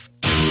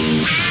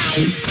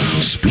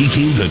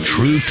Speaking the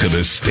truth to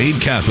the state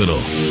capitol.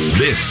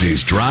 This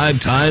is Drive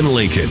Time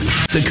Lincoln.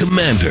 The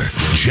Commander,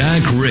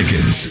 Jack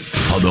Riggins,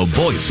 on the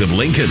voice of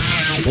Lincoln,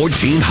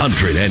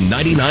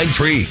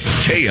 1499.3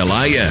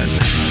 KLIN.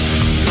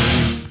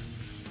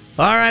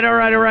 All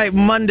right.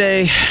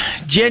 Monday,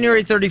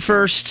 January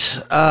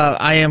 31st.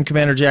 I am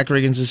Commander Jack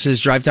Riggins. This is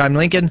Drive Time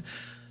Lincoln.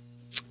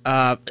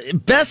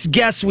 Best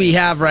guess we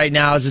have right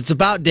now is it's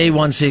about day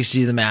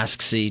 160 of the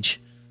Mask Siege.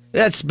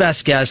 That's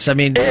best guess. I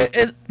mean,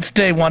 it's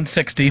day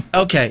 160.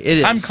 Okay, it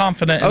is. I'm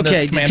confident in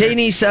this, Commander.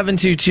 Detainee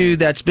 722,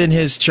 that's been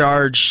his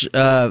charge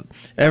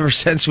ever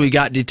since we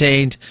got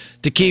detained,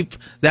 to keep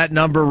that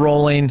number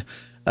rolling.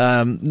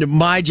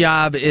 My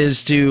job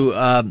is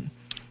to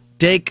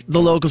take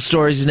the local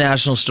stories, the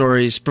national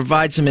stories,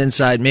 provide some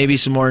insight, maybe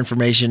some more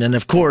information, and,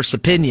 of course,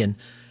 opinion.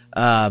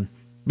 But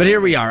here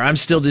we are. I'm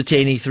still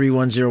detainee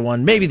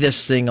 3101. Maybe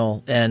this thing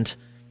will end.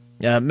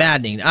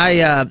 Maddening.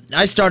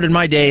 I started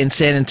my day in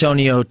San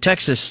Antonio,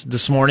 Texas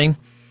this morning,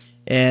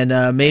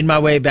 and made my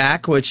way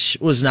back, which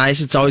was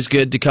nice. It's always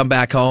good to come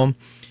back home.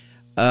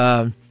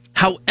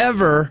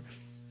 However,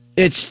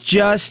 it's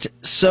just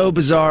so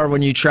bizarre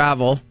when you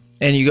travel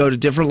and you go to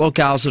different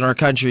locales in our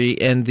country,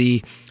 and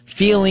the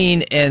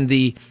feeling and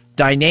the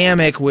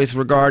dynamic with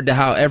regard to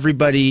how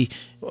everybody,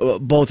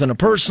 both on a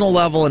personal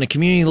level and a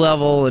community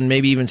level and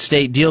maybe even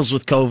state, deals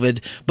with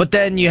COVID. But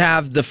then you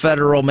have the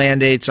federal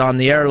mandates on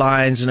the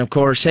airlines. And, of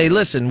course, hey,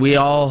 listen, we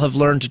all have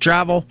learned to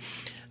travel.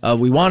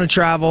 We want to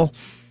travel.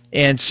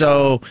 And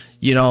so,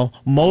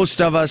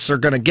 most of us are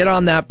going to get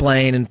on that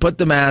plane and put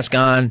the mask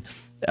on.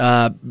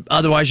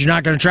 Otherwise, you're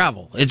not going to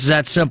travel. It's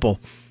that simple.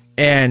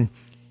 And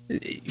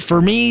for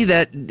me,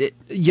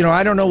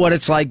 I don't know what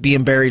it's like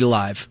being buried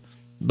alive.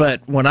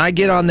 But when I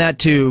get on that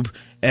tube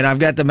and I've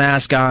got the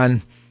mask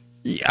on,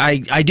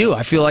 I do.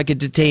 I feel like a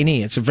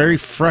detainee. It's a very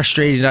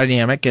frustrating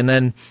dynamic. And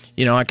then,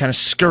 I kind of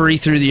scurry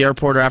through the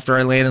airport after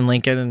I land in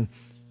Lincoln and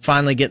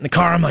finally get in the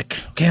car. I'm like,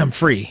 okay, I'm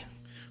free.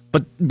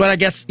 But I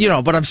guess,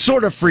 but I'm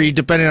sort of free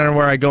depending on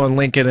where I go in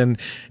Lincoln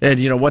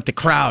and what the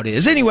crowd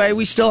is. Anyway,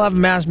 we still have a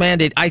mask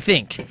mandate, I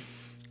think.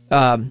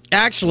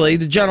 Actually,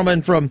 the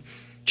gentlemen from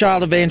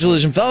Child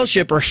Evangelism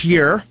Fellowship are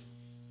here.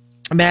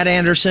 Matt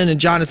Anderson and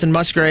Jonathan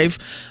Musgrave.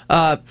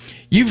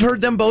 You've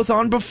heard them both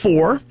on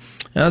before.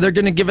 They're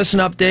going to give us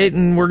an update,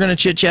 and we're going to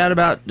chit-chat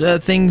about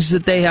things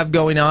that they have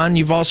going on.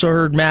 You've also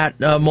heard Matt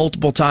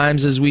multiple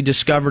times, as we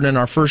discovered in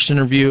our first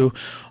interview,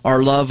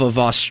 our love of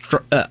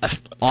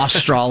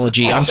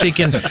astrology. I'm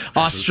thinking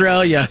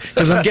Australia,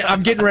 because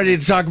I'm getting ready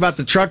to talk about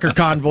the trucker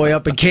convoy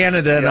up in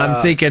Canada, and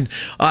I'm thinking,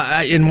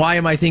 and why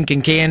am I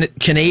thinking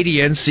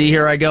Canadians? See,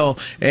 here I go,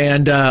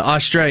 and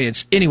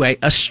Australians. Anyway,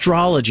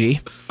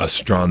 astrology.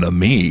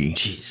 Astronomy.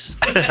 Jeez.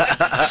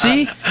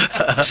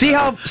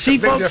 See,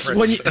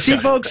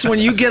 folks, when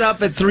you get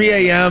up at 3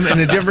 a.m. in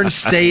a different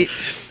state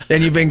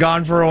and you've been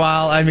gone for a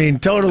while, I mean,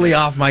 totally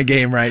off my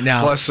game right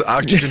now. Plus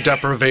oxygen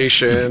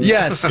deprivation.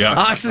 Yes, yeah.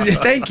 Oxygen.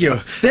 Thank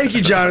you,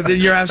 Jonathan.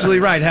 You're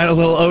absolutely right. Had a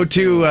little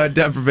O2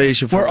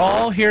 deprivation. We're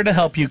all here to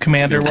help you,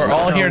 Commander. We're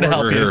all here to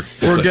help you.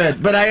 We're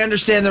good. But I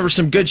understand there were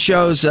some good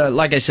shows.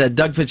 Like I said,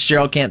 Doug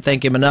Fitzgerald, can't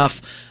thank him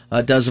enough.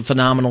 Does a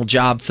phenomenal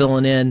job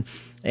filling in.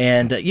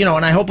 And,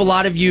 and I hope a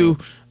lot of you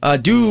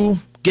do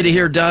get to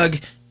hear Doug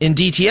in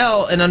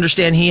DTL and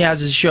understand he has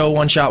his show,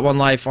 One Shot, One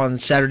Life, on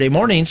Saturday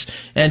mornings,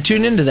 and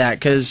tune into that,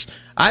 because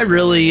I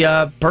really,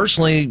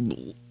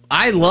 personally,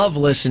 I love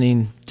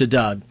listening to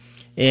Doug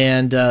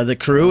and the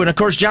crew. And, of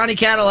course, Johnny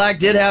Cadillac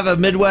did have a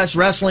Midwest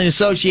Wrestling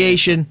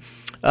Association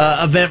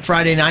event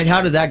Friday night.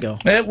 How did that go?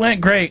 It went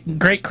great.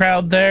 Great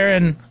crowd there,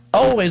 and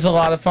always a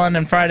lot of fun,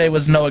 and Friday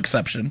was no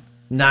exception.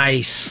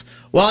 Nice.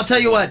 Well, I'll tell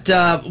you what,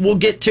 we'll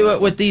get to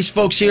it with these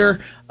folks here.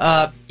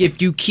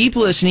 If you keep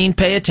listening,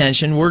 pay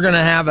attention. We're going to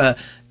have a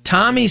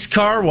Tommy's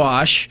Car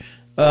Wash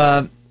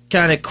kind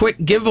of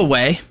quick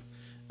giveaway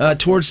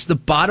towards the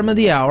bottom of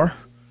the hour.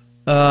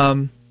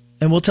 And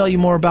we'll tell you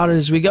more about it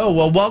as we go.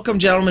 Well, welcome,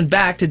 gentlemen,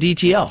 back to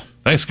DTL.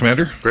 Thanks,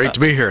 Commander. Great to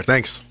be here.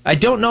 Thanks. I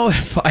don't know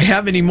if I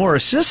have any more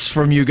assists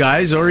from you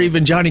guys or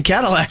even Johnny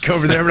Cadillac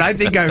over there, but I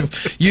think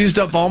I've used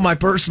up all my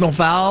personal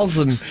fouls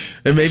and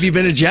maybe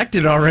been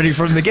ejected already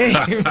from the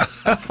game.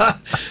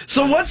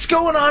 So what's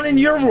going on in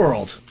your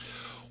world?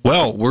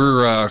 Well,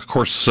 we're, of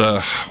course,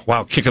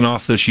 kicking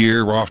off this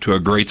year. We're off to a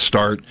great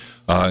start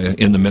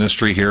in the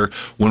ministry here.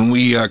 When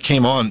we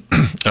came on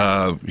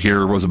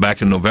here, was it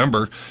back in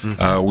November,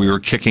 we were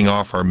kicking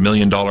off our $1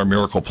 Million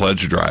Miracle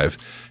Pledge Drive.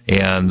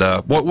 And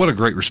what a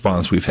great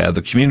response we've had.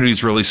 The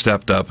community's really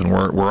stepped up, and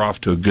we're off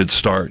to a good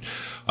start.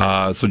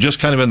 So just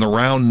kind of in the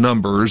round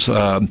numbers,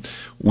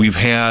 we've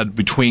had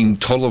between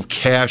total of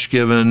cash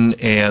given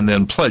and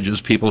then pledges,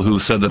 people who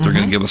said that they're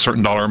going to give a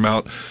certain dollar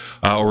amount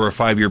over a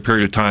 5-year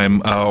period of time,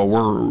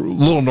 we're a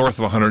little north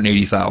of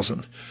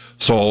 180,000.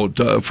 So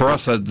for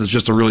us, that's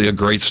just a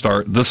great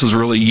start. This is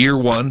really year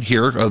one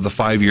here of the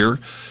 5-year,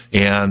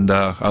 and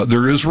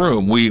there is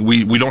room.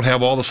 We don't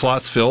have all the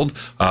slots filled.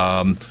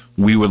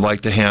 We would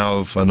like to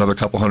have another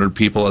couple hundred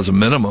people as a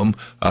minimum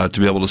to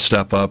be able to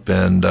step up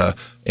and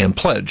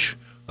pledge.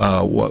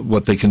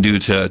 what they can do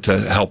to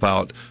help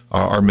out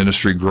our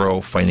ministry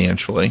grow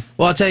financially.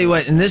 Well, I'll tell you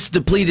what, in this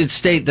depleted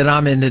state that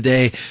I'm in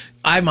today,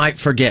 I might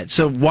forget.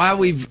 So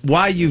while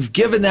you've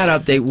given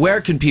that update,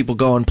 where can people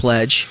go and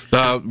pledge?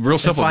 Real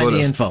simple. And find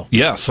the info.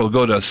 Yeah, so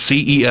go to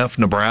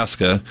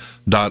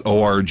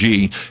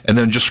cefnebraska.org, and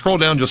then just scroll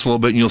down just a little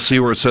bit, and you'll see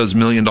where it says $1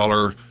 Million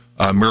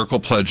Miracle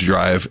Pledge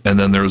Drive, and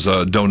then there's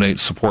a donate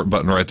support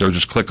button right there.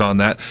 Just click on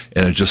that,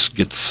 and it just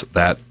gets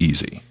that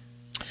easy.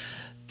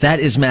 That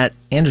is Matt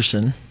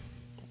Anderson,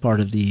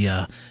 part of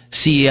the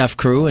CEF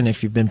crew, and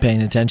if you've been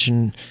paying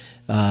attention,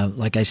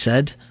 like I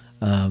said,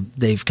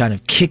 they've kind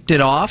of kicked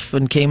it off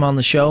and came on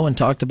the show and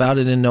talked about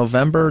it in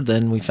November.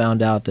 Then we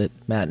found out that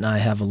Matt and I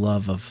have a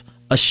love of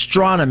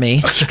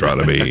astronomy.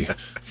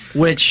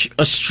 Which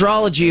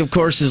astrology, of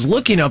course, is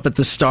looking up at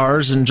the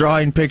stars and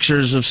drawing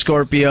pictures of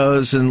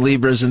Scorpios and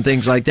Libras and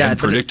things like that. And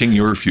predicting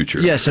your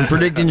future. Yes, and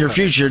predicting your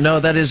future.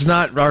 No, that is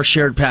not our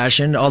shared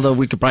passion, although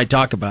we could probably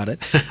talk about it.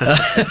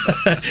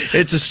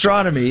 It's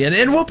astronomy,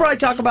 and we'll probably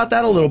talk about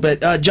that a little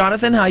bit.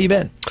 Jonathan, how you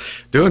been?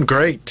 Doing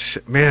great.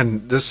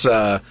 Man, this,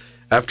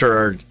 after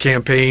our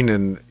campaign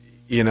and,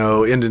 end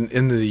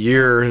of the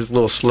year is a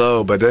little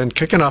slow, but then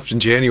kicking off in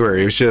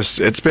January, we've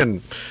just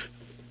been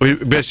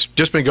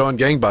going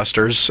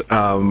gangbusters,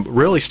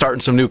 really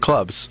starting some new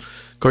clubs.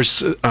 Of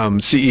course,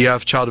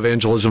 CEF, Child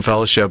Evangelism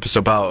Fellowship, is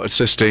about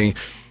assisting,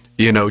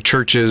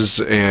 churches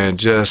and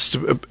just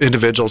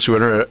individuals who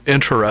are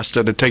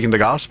interested in taking the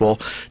gospel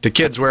to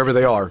kids wherever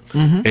they are.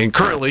 Mm-hmm. And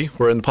currently,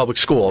 we're in the public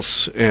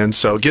schools. And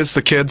so it gives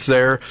the kids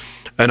there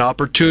an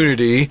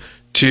opportunity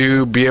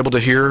to be able to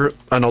hear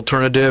an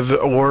alternative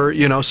or,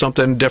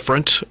 something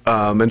different.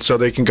 And so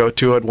they can go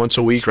to it once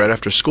a week right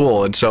after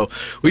school. And so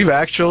we've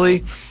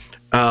actually...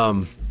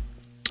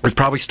 we've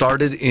probably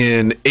started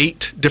in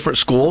 8 different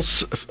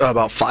schools,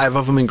 about 5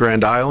 of them in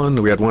Grand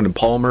Island. We had one in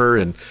Palmer,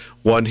 and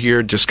one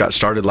here just got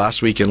started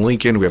last week in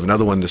Lincoln. We have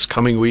another one this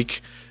coming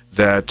week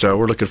that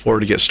we're looking forward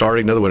to get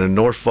starting, another one in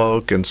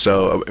Norfolk. And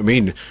so,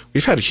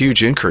 we've had a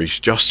huge increase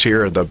just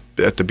here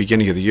at the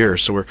beginning of the year.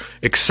 So we're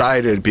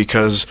excited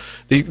because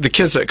the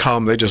kids that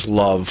come, they just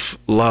love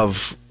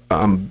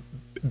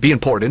being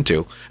poured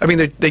into.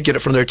 They get it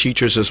from their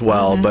teachers as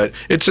well, mm-hmm. But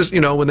it's just,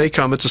 when they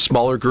come, it's a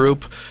smaller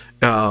group.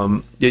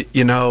 And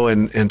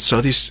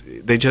so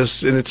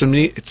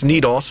it's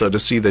neat also to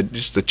see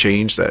the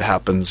change that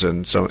happens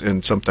in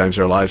sometimes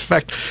their lives. In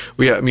fact,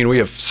 we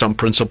have some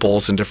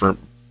principals in different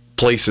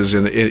places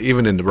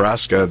even in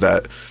Nebraska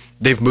that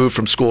they've moved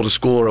from school to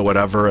school or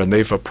whatever, and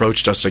they've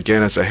approached us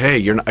again and said, "Hey,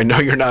 I know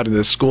you're not in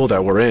this school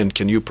that we're in.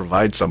 Can you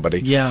provide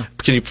somebody? Yeah.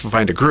 Can you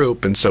find a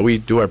group?" And so we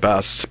do our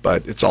best,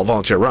 but it's all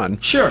volunteer run.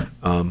 Sure.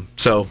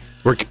 So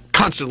we're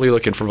constantly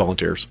looking for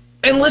volunteers.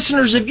 And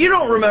listeners, if you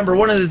don't remember,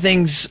 one of the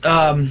things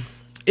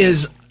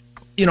is,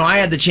 I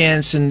had the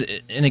chance, and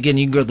again,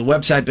 you can go to the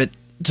website, but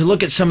to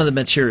look at some of the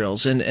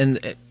materials,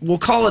 and we'll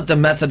call it the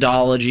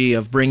methodology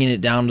of bringing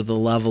it down to the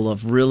level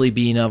of really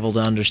being able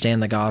to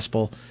understand the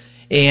gospel.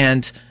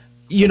 And,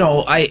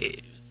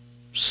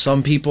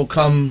 some people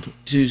come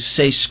to,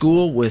 say,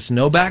 school with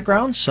no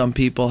background. Some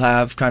people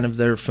have kind of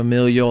their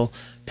familial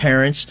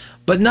parents.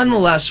 But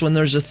nonetheless, when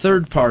there's a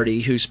third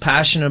party who's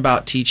passionate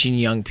about teaching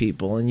young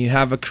people, and you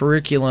have a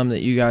curriculum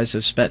that you guys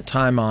have spent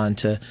time on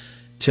to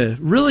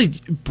really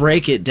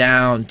break it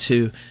down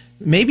to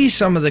maybe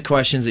some of the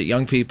questions that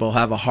young people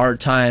have a hard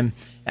time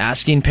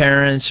asking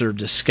parents or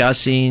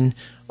discussing,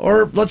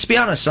 or let's be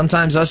honest,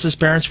 sometimes us as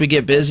parents, we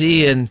get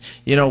busy and,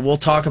 we'll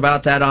talk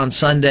about that on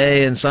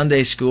Sunday and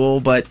Sunday school,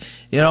 but,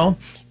 so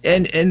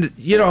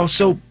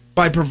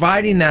by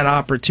providing that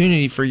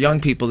opportunity for young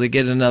people to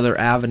get another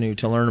avenue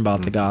to learn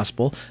about the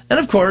gospel. And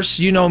of course,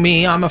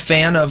 me, I'm a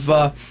fan of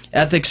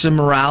ethics and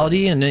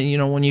morality. And,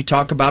 when you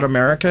talk about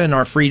America and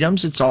our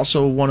freedoms, it's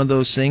also one of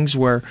those things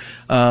where,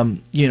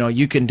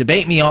 you can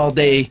debate me all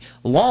day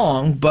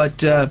long,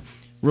 but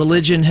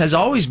religion has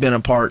always been a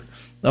part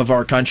of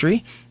our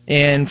country.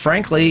 And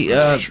frankly,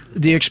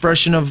 the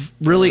expression of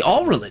really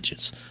all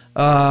religions.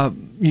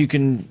 You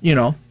can,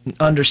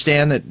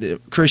 understand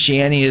that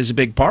Christianity is a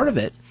big part of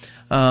it.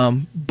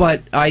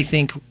 But I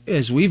think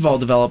as we've all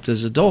developed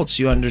as adults,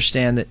 you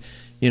understand that,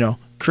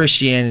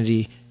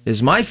 Christianity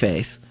is my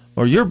faith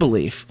or your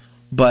belief.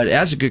 But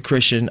as a good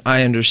Christian,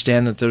 I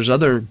understand that there's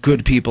other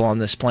good people on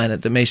this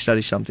planet that may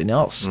study something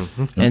else.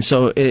 Mm-hmm. And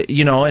so,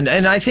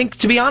 and I think,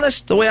 to be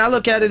honest, the way I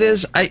look at it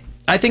is I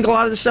think a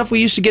lot of the stuff we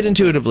used to get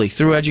intuitively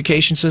through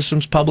education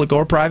systems, public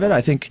or private.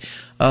 I think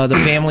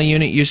the family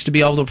unit used to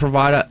be able to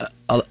provide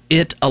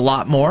it a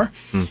lot more.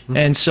 Mm-hmm.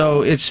 And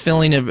so it's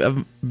filling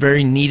a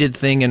very needed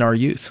thing in our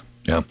youth.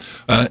 Yeah,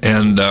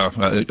 and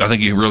I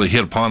think you really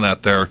hit upon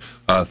that there.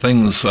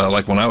 Things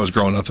like when I was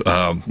growing up,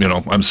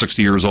 I'm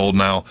 60 years old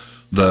now.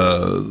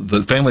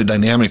 The family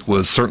dynamic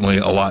was certainly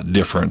a lot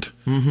different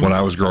mm-hmm. when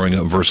I was growing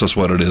up versus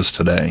what it is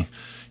today.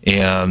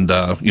 And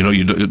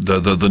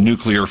the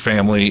nuclear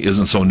family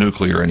isn't so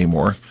nuclear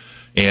anymore.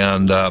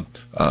 And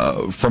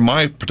from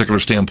my particular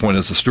standpoint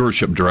as a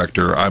stewardship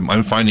director,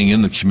 I'm finding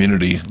in the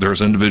community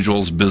there's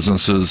individuals,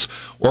 businesses,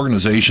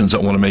 organizations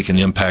that want to make an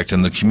impact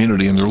in the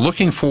community, and they're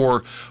looking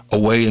for a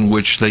way in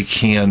which they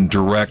can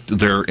direct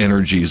their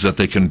energies, that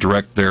they can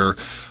direct their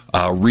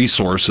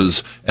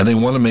resources, and they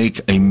want to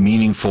make a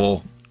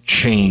meaningful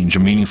change, a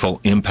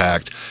meaningful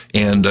impact.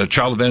 And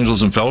Child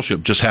Evangelism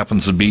Fellowship just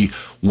happens to be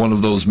one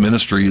of those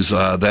ministries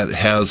that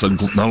has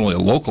not only a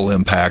local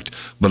impact,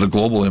 but a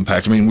global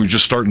impact. I mean, we're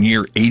just starting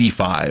year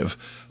 85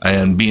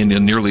 and being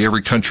in nearly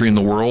every country in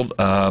the world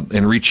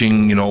and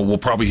reaching, we'll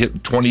probably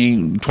hit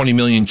 20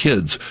 million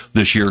kids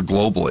this year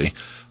globally.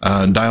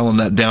 And dialing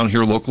that down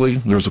here locally,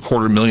 there's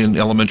 250,000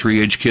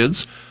 elementary age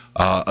kids.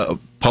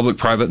 Public,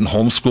 private, and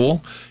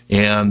homeschool,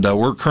 and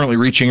we're currently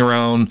reaching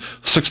around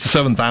 6,000 to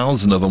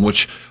 7,000 of them,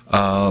 which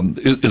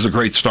is a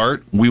great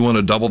start. We want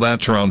to double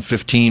that to around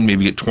 15,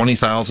 maybe get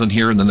 20,000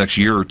 here in the next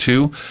year or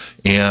two,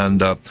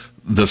 and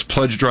this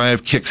pledge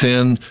drive kicks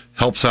in,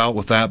 helps out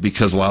with that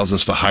because it allows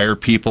us to hire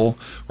people,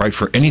 right?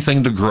 For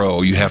anything to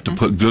grow, you have to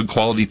put good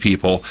quality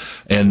people,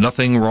 and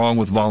nothing wrong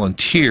with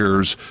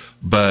volunteers,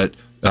 but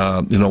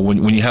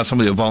when you have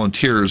somebody that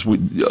volunteers, a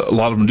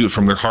lot of them do it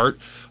from their heart.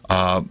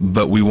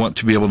 But we want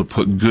to be able to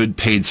put good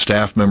paid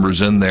staff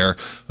members in there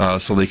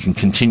so they can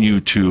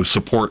continue to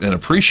support and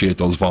appreciate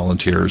those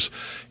volunteers.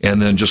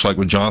 And then just like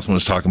what Jonathan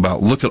was talking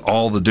about, look at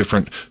all the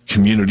different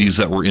communities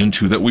that we're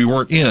into that we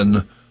weren't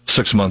in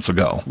 6 months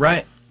ago.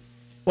 Right.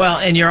 Well,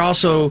 and you're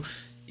also,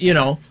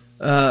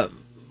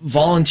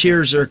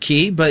 volunteers are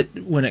key, but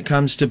when it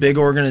comes to big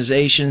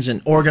organizations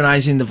and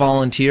organizing the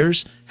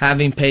volunteers,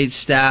 having paid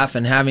staff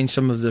and having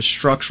some of the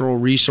structural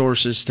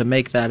resources to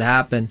make that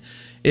happen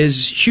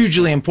is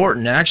hugely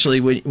important. Actually,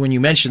 when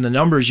you mention the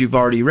numbers you've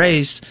already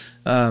raised,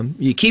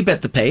 you keep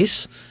at the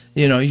pace.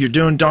 You're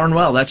doing darn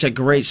well. That's a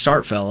great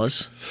start,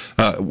 fellas.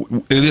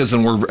 It is,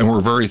 and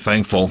we're very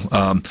thankful.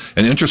 And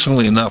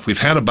interestingly enough, we've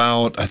had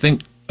about, I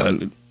think,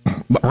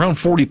 around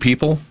 40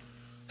 people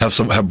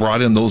have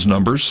brought in those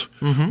numbers,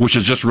 which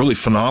is just really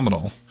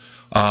phenomenal.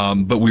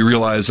 But we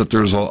realize that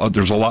there's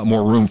a lot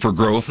more room for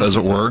growth, as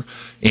it were,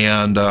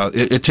 and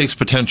it takes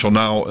potential.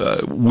 Now,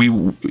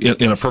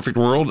 in a perfect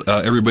world,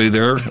 everybody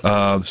there,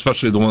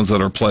 especially the ones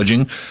that are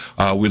pledging,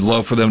 we'd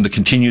love for them to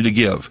continue to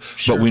give.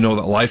 Sure. But we know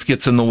that life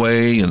gets in the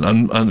way, and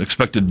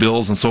unexpected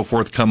bills and so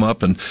forth come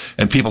up, and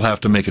people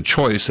have to make a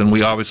choice. And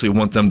we obviously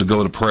want them to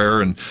go to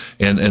prayer and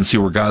see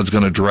where God's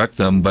going to direct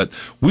them. But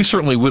we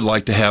certainly would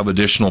like to have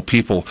additional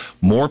people,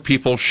 more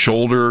people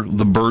shoulder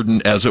the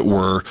burden, as it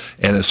were,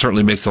 and it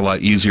certainly makes it a lot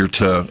easier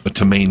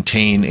to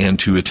maintain and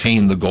to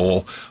attain the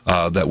goal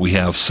that we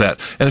have set.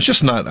 And it's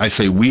just not, I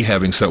say, we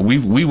having set.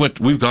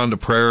 We've gone to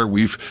prayer.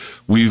 We've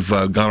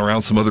gone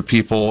around some other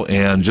people,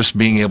 and just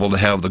being able to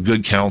have the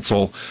good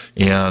counsel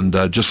and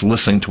just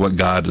listening to what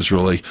God is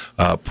really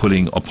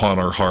putting upon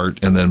our heart,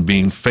 and then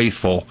being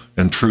faithful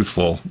and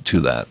truthful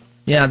to that.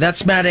 Yeah,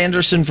 that's Matt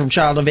Anderson from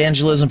Child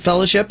Evangelism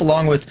Fellowship,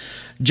 along with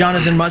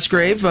Jonathan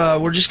Musgrave.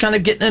 We're just kind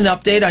of getting an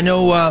update. I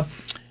know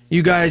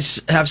you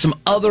guys have some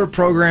other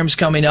programs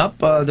coming up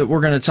that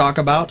we're going to talk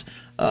about.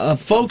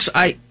 Folks,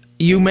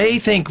 you may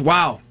think,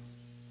 wow,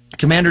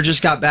 Commander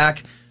just got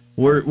back.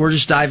 We're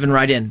just diving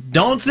right in.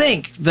 Don't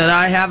think that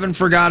I haven't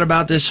forgot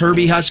about this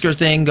Herbie Husker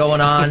thing going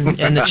on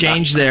and the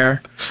change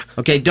there.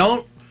 Okay,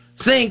 don't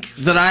think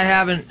that I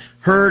haven't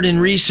heard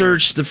and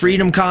researched the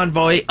Freedom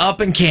Convoy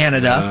up in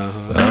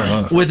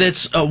Canada with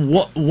its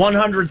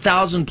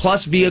 100,000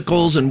 plus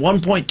vehicles and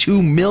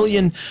 1.2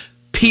 million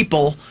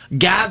people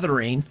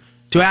gathering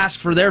to ask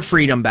for their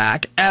freedom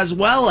back, as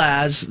well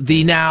as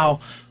the now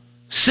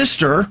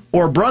sister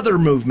or brother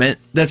movement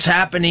that's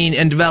happening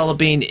and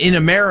developing in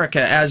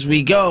America as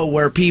we go,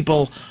 where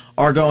people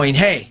are going,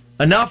 hey,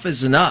 enough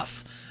is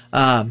enough.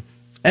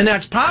 And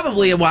that's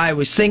probably why I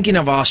was thinking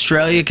of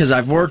Australia, because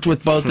I've worked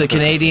with both the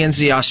Canadians,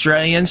 the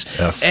Australians,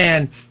 yes.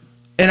 And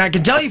I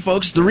can tell you,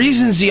 folks, the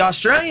reasons the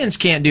Australians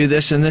can't do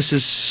this, and this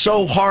is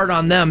so hard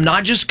on them,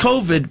 not just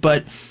COVID,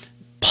 but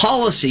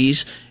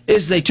policies,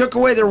 is they took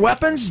away their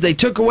weapons, they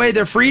took away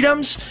their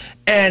freedoms,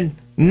 and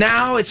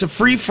now it's a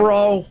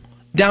free-for-all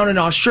down in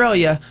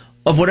Australia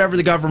of whatever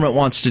the government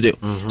wants to do.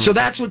 Mm-hmm. So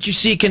that's what you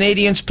see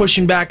Canadians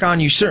pushing back on.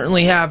 You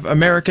certainly have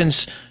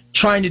Americans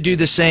trying to do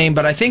the same,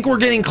 but I think we're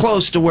getting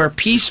close to where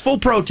peaceful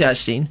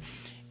protesting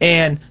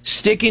and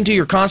sticking to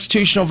your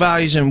constitutional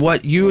values and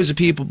what you as a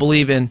people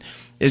believe in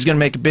is going to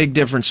make a big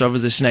difference over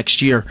this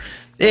next year.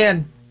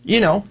 And,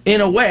 in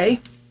a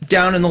way,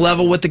 down in the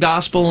level with the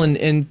gospel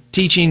and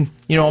teaching,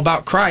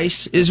 about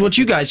Christ is what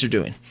you guys are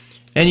doing.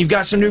 And you've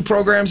got some new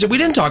programs that we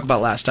didn't talk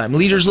about last time.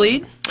 Leaders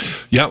Lead?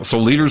 Yeah, so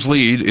Leaders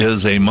Lead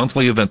is a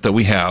monthly event that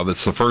we have.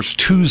 It's the first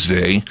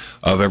Tuesday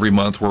of every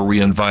month where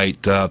we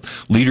invite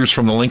leaders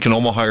from the Lincoln,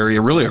 Omaha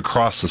area, really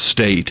across the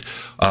state,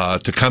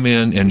 to come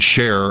in and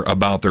share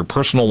about their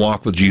personal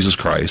walk with Jesus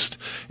Christ,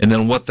 and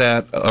then what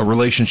that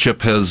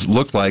relationship has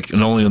looked like,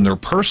 not only in their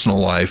personal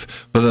life,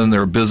 but in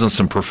their business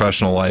and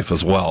professional life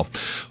as well.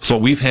 So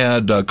we've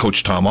had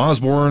Coach Tom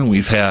Osborne,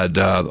 we've had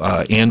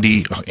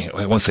Andy,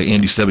 I want to say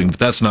Andy Stebbing, but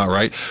that's not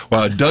right.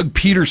 Doug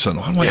Peterson.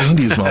 Why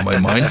Andy is on my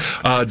mind?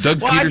 Doug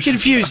Peterson. I've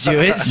confused you.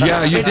 It's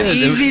did.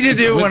 easy to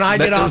do when I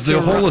get off to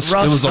a rough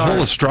start. It was the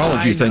whole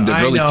astrology thing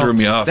that really threw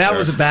me off. That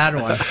was a bad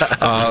one.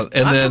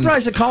 I'm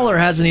surprised the caller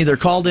hasn't either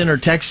called in or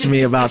texted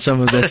me about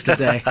some of this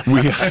today.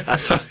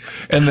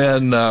 And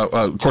then,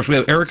 of course, we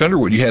have Eric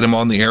Underwood. You had him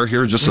on the air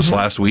here just this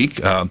last week.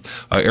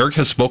 Eric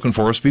has spoken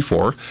for us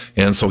before,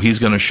 and so he's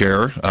going to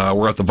share.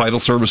 We're at the Vital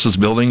Services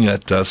building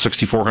at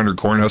 6400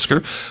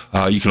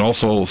 Cornhusker. You can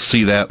also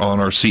see that on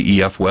our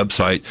CEF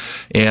website.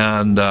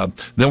 And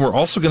then we're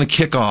also going to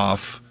kick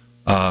off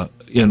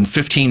in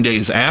 15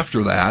 days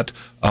after that,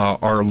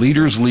 our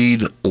Leaders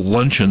Lead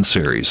Luncheon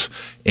Series.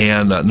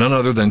 And none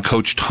other than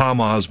Coach Tom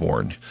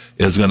Osborne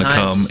is going to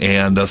come.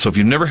 And so if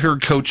you've never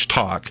heard Coach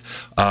talk,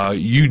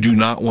 you do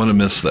not want to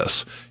miss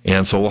this.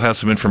 And so we'll have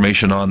some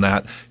information on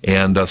that,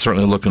 and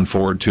certainly looking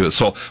forward to it.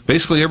 So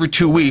basically every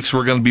 2 weeks,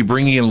 we're going to be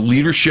bringing in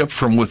leadership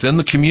from within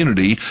the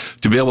community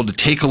to be able to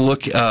take a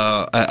look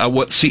at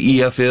what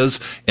CEF is,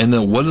 and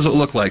then what does it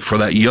look like for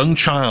that young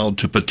child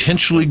to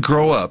potentially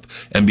grow up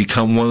and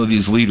become one of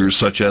these leaders,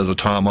 such as a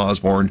Tom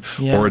Osborne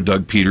or a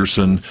Doug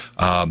Peterson.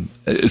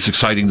 It's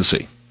exciting to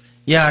see.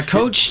 Yeah,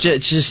 Coach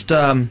just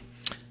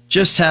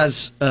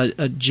has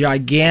a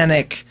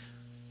gigantic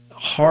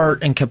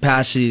heart and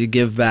capacity to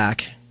give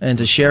back and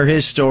to share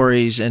his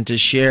stories and to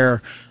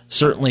share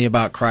certainly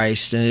about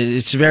Christ. And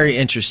it's very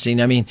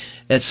interesting. I mean,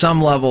 at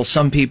some level,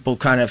 some people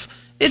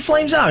it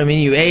flames out. I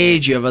mean, you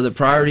age, you have other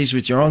priorities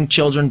with your own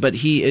children, but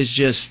he is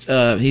just,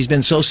 he's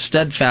been so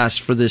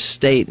steadfast for this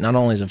state, not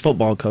only as a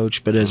football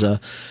coach, but as a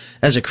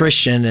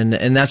Christian.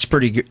 And that's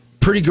pretty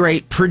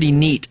great, pretty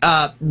neat.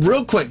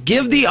 Real quick,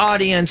 give the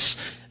audience,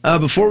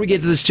 before we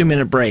get to this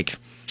 2-minute break,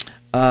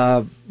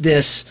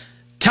 this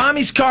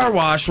Tommy's Car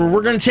Wash, where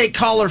we're going to take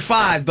caller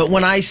 5, but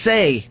when I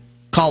say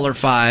caller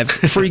 5,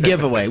 free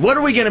giveaway. What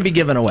are we going to be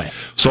giving away?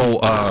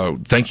 So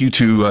thank you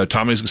to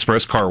Tommy's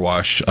Express Car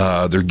Wash.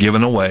 They're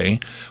giving away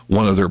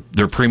one of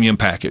their premium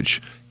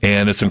package.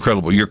 And it's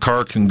incredible. Your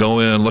car can go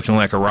in looking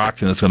like a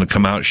rock, and it's going to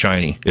come out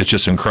shiny. It's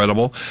just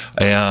incredible.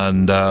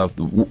 And I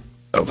think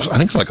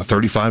it's like a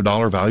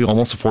 $35 value,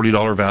 almost a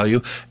 $40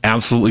 value,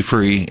 absolutely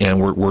free,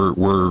 and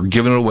we're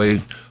giving it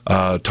away.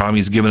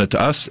 Tommy's giving it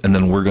to us, and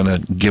then we're going to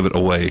give it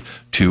away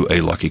to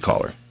a lucky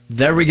caller.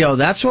 There we go.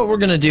 That's what we're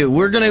going to do.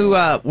 We're going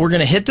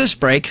to hit this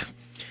break.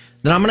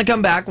 Then I'm going to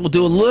come back. We'll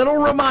do a little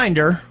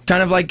reminder,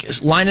 kind of like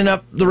lining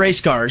up the race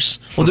cars.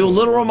 We'll do a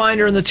little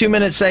reminder in the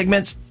 2-minute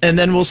segments, and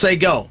then we'll say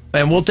go.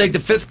 And we'll take the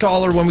 5th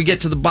caller when we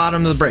get to the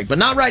bottom of the break. But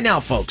not right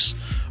now, folks.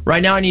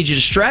 Right now, I need you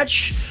to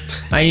stretch.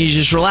 I need you to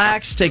just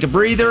relax, take a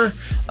breather.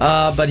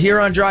 But here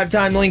on Drive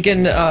Time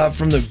Lincoln,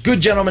 from the good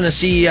gentleman of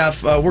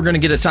CEF, we're going to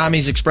get a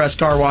Tommy's Express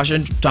Car Wash,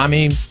 and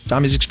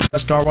Tommy's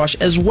Express Car Wash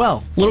as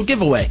well. Little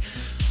giveaway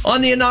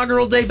on the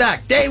inaugural day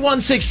back. Day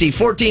 160,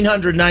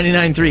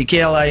 1499.3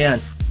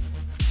 KLIN.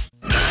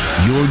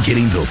 You're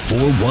getting the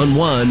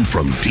 411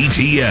 from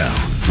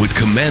DTL with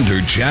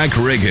Commander Jack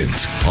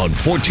Riggins on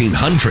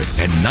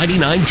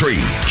 1499.3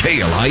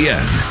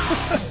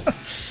 KLIN.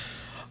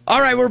 All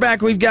right, we're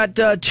back. We've got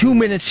 2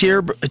 minutes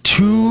here,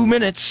 2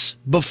 minutes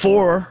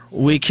before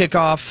we kick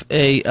off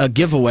a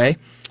giveaway.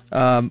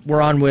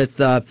 We're on with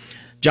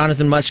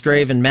Jonathan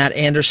Musgrave and Matt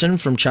Anderson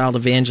from Child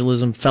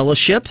Evangelism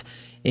Fellowship,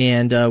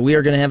 and we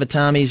are going to have a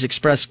Tommy's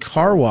Express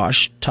Car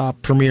Wash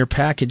Top Premier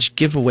Package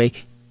giveaway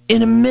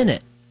in a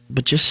minute.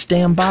 But just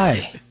stand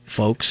by,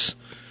 folks.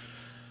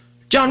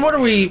 John, where are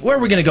we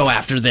going to go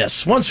after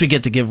this? Once we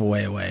get the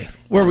giveaway away,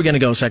 where are we going to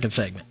go second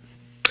segment?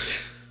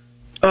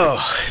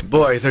 Oh,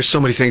 boy, there's so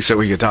many things that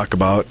we could talk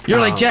about. You're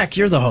like, Jack,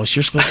 you're the host.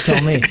 You're supposed to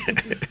tell me.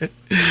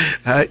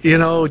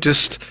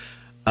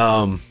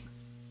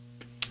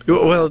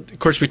 Well, of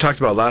course, we talked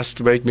about last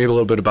week, maybe a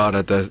little bit about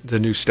it, the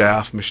new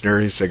staff,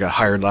 missionaries that got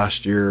hired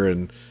last year,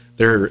 and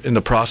they're in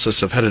the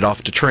process of headed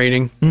off to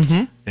training.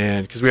 Mm-hmm.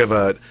 And because we have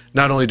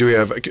not only do we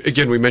have,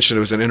 again, we mentioned it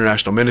was an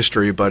international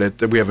ministry,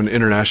 but we have an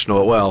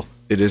international, well,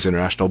 it is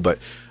international, but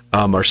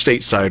our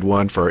stateside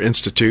one for our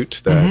institute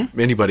that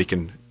anybody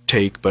can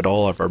take, but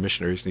all of our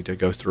missionaries need to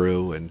go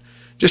through, and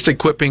just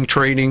equipping,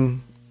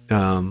 training.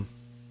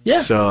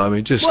 Yeah. So, I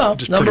mean, just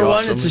number one,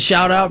 awesome. It's a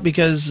shout out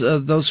because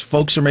those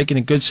folks are making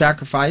a good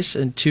sacrifice,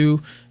 and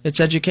 2, it's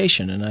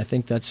education. And I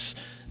think that's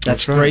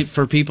great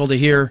for people to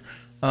hear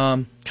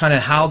kind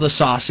of how the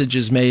sausage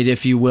is made,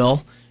 if you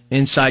will,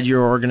 inside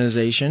your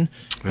organization.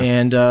 Yeah.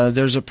 And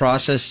there's a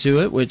process to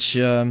it, which,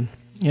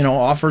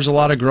 offers a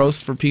lot of growth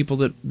for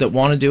people that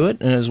want to do it,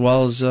 and as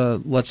well as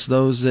lets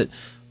those that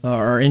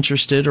are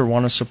interested or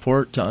want to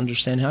support to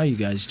understand how you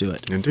guys do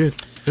it. Indeed.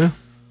 Yeah.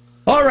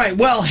 All right,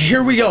 well,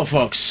 here we go,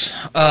 folks.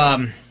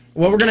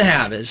 what we're going to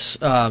have is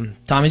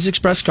Tommy's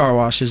Express Car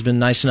Wash has been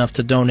nice enough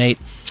to donate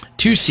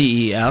to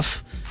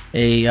CEF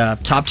a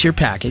top-tier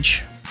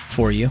package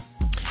for you.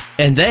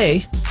 And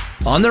they,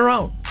 on their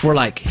own, were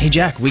like, hey,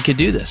 Jack, we could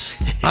do this.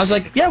 I was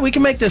like, yeah, we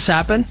can make this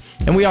happen.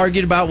 And we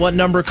argued about what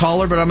number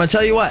caller, but I'm going to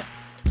tell you what.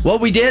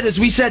 What we did is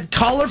we said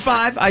caller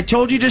 5. I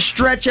told you to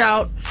stretch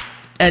out,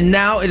 and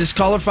now it is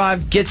caller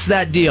 5 gets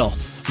that deal.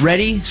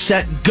 Ready,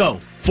 set, go.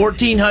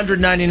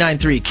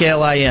 1,499.3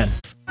 KLIN.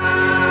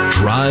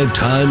 Drive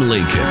Time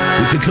Lincoln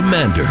with the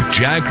Commander,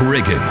 Jack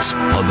Riggins,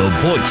 on the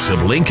voice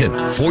of Lincoln,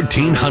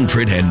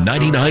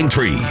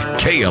 1499.3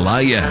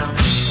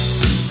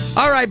 KLIN.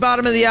 All right,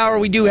 bottom of the hour,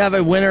 we do have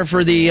a winner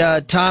for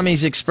the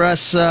Tommy's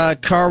Express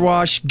Car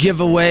Wash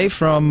giveaway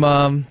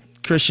from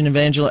Christian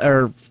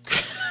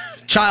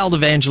Child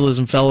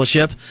Evangelism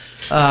Fellowship.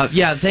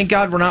 Yeah, thank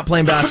God we're not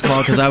playing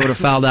basketball because I would have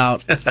fouled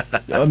out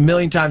a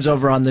million times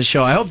over on this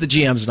show. I hope the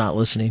GM's not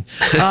listening.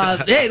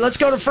 Hey, let's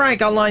go to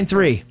Frank on line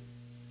 3.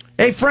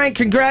 Hey, Frank,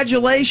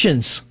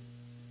 congratulations.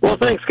 Well,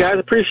 thanks, guys.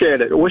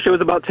 Appreciate it. I wish it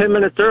was about 10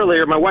 minutes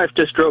earlier. My wife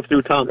just drove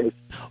through Tommy's.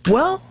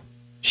 Well,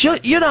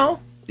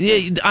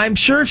 I'm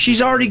sure if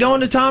she's already going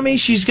to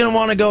Tommy's, she's going to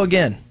want to go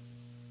again.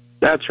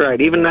 That's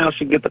right. Even now,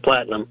 she'd get the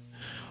platinum.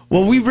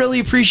 Well, we really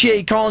appreciate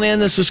you calling in.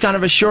 This was kind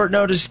of a short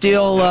notice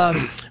deal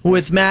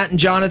with Matt and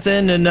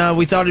Jonathan, and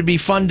we thought it'd be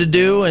fun to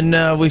do,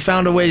 and we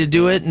found a way to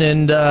do it,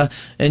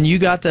 and you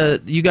got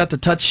the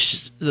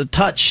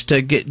touch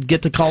to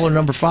get to caller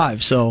number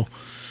 5. So.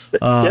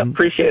 Yep,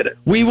 appreciate it.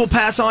 We will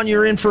pass on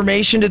your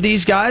information to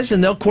these guys,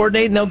 and they'll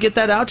coordinate, and they'll get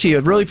that out to you.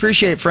 I really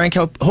appreciate it, Frank.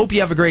 Hope you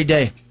have a great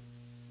day.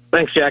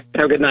 Thanks, Jack.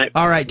 Have a good night.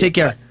 All right, take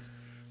care.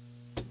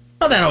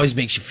 Well, that always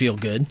makes you feel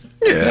good.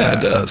 Yeah,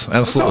 it does.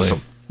 Absolutely.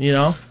 Awesome. You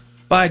know?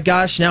 By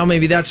gosh, now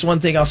maybe that's one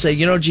thing I'll say.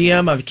 You know,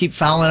 GM, I keep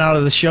fouling out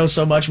of the show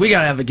so much. We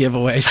got to have a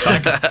giveaway so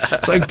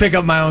I can pick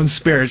up my own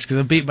spirits because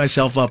I'm beating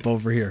myself up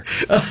over here.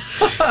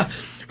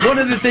 One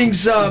of the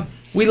things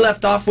we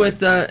left off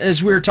with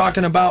as we were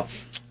talking about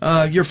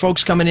your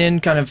folks coming in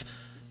kind of,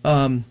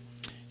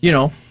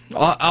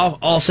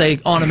 I'll say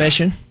on a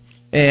mission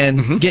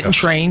and getting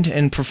trained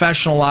and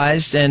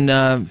professionalized. And,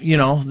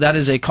 that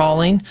is a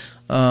calling.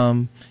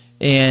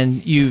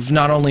 And you've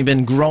not only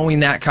been growing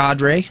that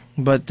cadre,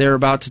 but they're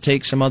about to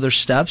take some other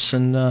steps.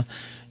 And,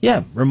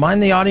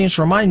 remind the audience,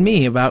 remind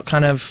me about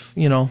kind of,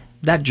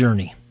 that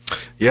journey.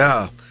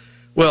 Yeah.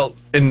 Well,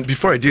 and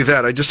before I do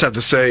that, I just have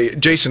to say,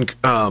 Jason,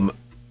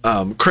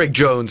 Craig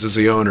Jones is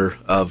the owner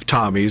of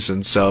Tommy's,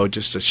 and so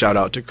just a shout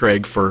out to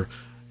Craig for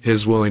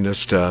his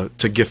willingness to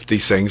gift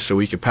these things so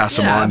we could pass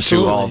them on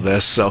absolutely. to all of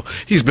this. So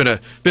he's been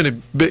a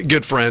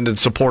good friend and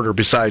supporter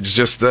besides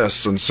just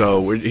this, and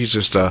so he's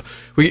just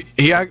we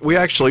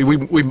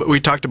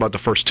talked about the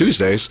first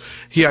Tuesdays.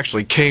 He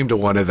actually came to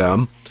one of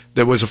them.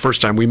 That was the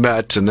first time we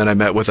met, and then I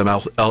met with him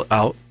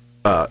out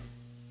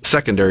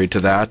secondary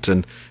to that,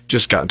 and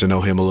just gotten to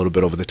know him a little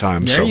bit over the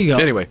time. There you go.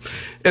 Anyway,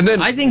 and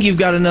then I think you've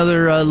got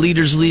another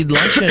Leaders Lead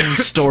luncheon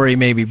story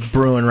maybe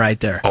brewing right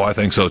there. Oh, I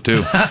think so,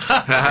 too.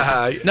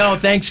 No,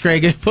 thanks,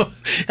 Craig.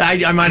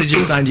 I might have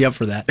just signed you up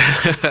for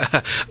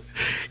that.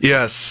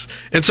 Yes.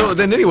 And so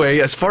then anyway,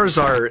 as far as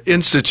our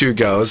institute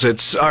goes,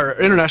 it's our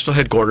international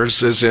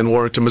headquarters is in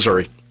Warrenton,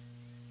 Missouri.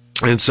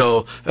 And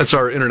so that's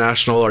our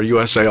international, our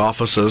USA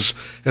offices,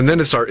 and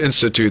then it's our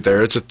institute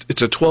there. It's a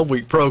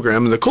 12-week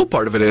program, and the cool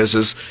part of it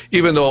is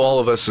even though all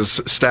of us as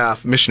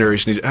staff,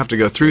 missionaries have to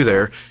go through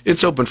there,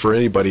 it's open for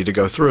anybody to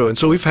go through. And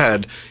so we've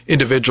had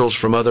individuals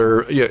from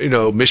other,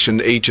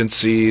 mission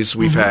agencies.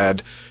 We've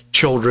had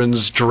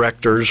children's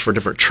directors for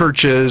different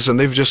churches, and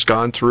they've just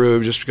gone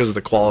through just because of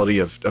the quality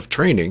of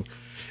training.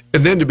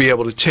 And then to be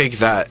able to take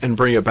that and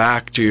bring it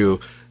back to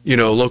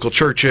local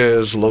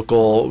churches,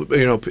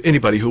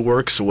 anybody who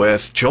works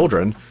with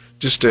children,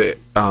 just to,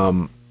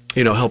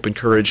 help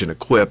encourage and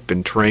equip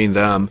and train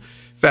them.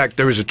 In fact,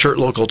 there was a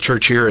local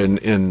church here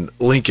in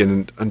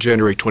Lincoln on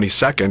January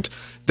 22nd.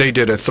 They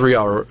did a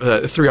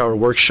 3-hour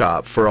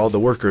workshop for all the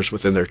workers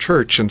within their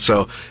church. And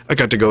so I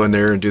got to go in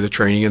there and do the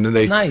training. And then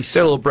they had a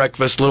little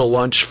breakfast, little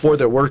lunch for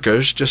their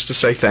workers just to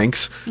say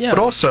thanks. Yeah. But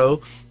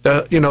also,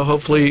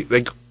 hopefully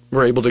they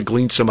were able to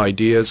glean some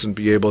ideas and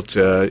be able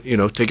to,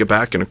 take it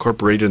back and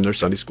incorporate it in their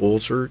Sunday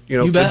schools or,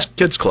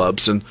 kids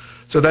clubs. And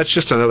so that's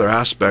just another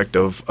aspect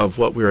of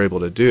what we were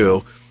able to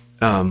do.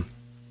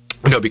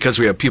 Because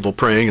we have people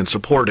praying and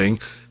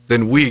supporting,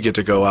 then we get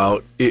to go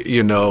out,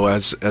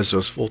 as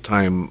those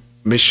full-time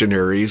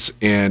missionaries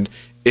and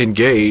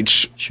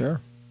engage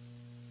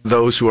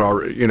those who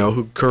are,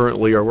 who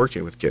currently are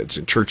working with kids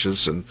in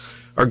churches and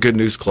our Good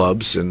News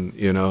clubs and,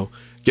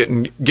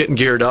 getting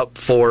geared up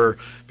for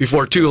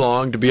before too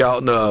long to be out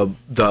in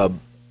the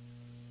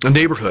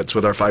neighborhoods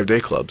with our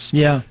 5-day clubs.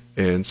 Yeah.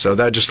 And so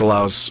that just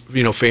allows,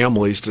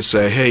 families to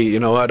say, hey, you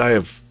know what, I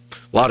have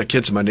a lot of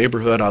kids in my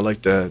neighborhood. I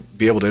like to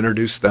be able to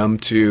introduce them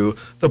to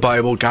the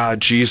Bible, God,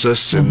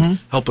 Jesus, and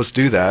help us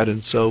do that.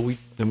 And so we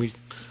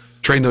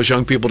train those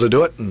young people to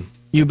do it, and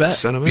You bet.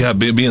 send them in. Yeah,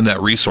 being that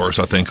resource,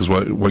 I think, is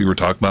what you were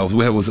talking about.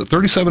 We have, was it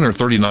 37 or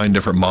 39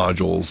 different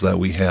modules that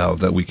we have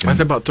that we can... I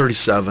think about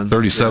 37.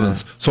 37. Yeah.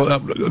 So a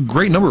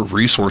great number of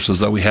resources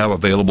that we have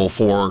available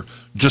for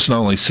just not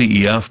only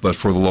CEF, but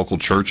for the local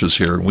churches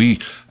here. We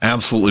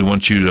absolutely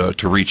want you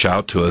to reach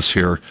out to us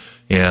here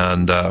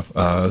and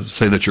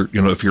say that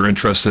if you're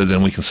interested,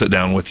 and we can sit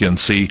down with you and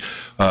see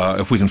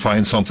if we can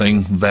find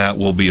something that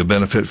will be a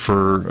benefit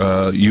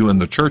for you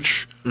and the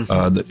church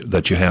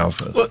that you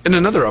have. Well, and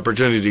another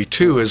opportunity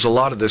too is a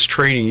lot of this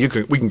training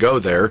we can go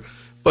there,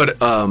 but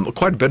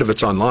quite a bit of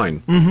it's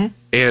online. Mm-hmm.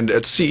 And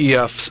at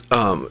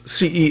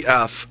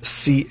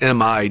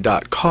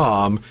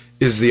CEFCMI.com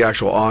is the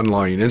actual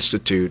online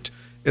institute.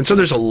 And so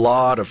there's a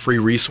lot of free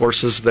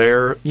resources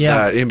there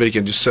that anybody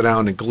can just sit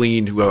down and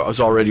glean who is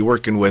already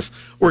working with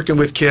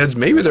kids,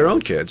 maybe their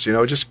own kids,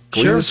 just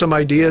glean some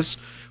ideas.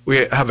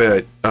 We have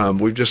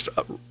we've just,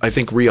 I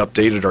think,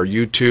 re-updated our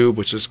YouTube,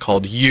 which is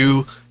called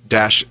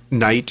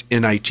U-Nite,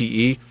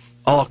 N-I-T-E,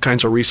 all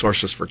kinds of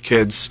resources for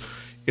kids,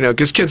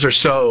 because kids are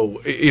so,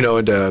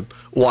 into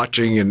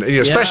watching and,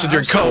 especially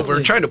during COVID,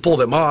 we're trying to pull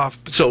them off.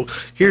 So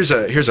here's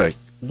a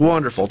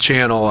wonderful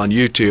channel on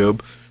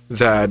YouTube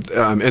that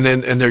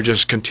and they're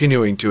just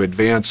continuing to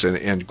advance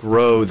and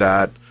grow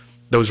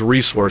those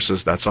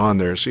resources that's on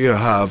there. So you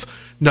have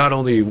not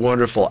only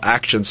wonderful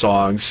action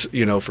songs,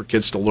 for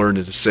kids to learn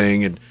and to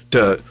sing and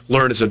to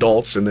learn as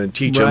adults and then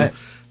teach them,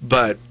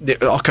 but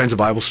all kinds of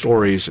Bible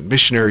stories and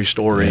missionary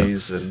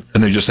stories, and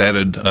they just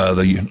adding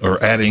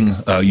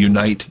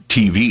Unite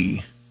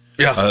TV.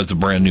 It's a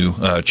brand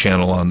new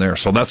channel on there,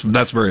 so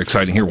that's very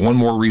exciting. Here, one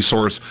more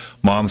resource: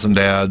 moms and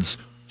dads,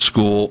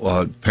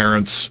 school,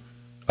 parents.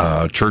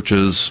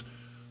 Churches,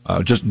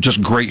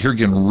 just great here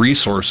again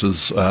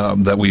resources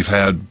that we've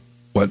had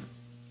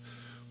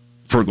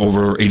for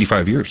over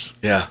 85 years.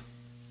 Yeah,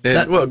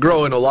 and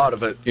growing a lot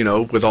of it,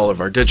 with all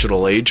of our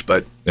digital age,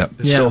 but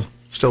it's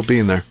still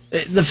being there.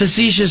 The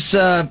facetious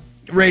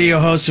radio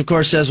host, of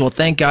course, says, "Well,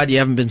 thank God you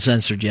haven't been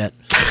censored yet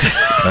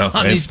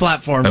on these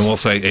platforms." And we'll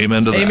say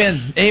amen to that.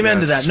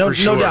 Amen to that. No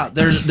doubt.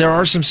 There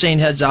are some sane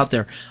heads out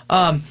there.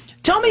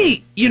 Tell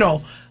me,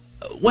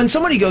 when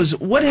somebody goes,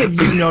 what have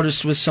you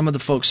noticed with some of the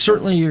folks?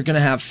 Certainly you're going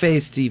to have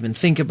faith to even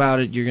think about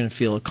it. You're going to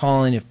feel a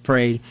calling if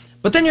prayed.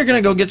 But then you're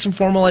going to go get some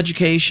formal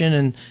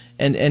education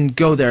and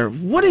go there.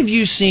 What have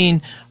you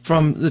seen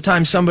from the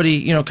time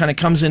somebody, kind of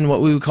comes in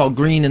what we would call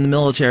green in the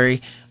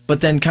military,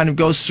 but then kind of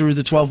goes through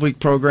the 12-week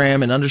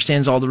program and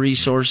understands all the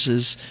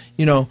resources,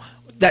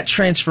 that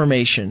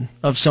transformation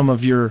of some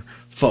of your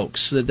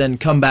folks that then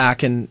come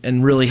back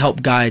and really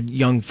help guide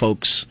young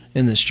folks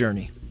in this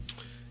journey?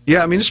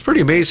 Yeah, I mean, it's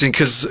pretty amazing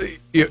because,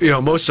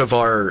 most of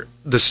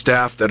the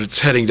staff that it's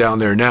heading down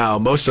there now,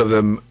 most of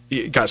them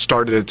got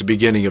started at the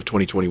beginning of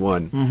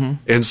 2021. Mm-hmm.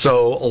 And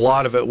so a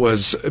lot of it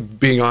was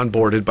being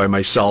onboarded by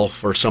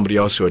myself or somebody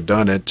else who had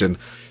done it. And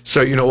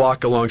so,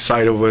 walk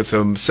alongside with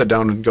them, sit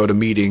down and go to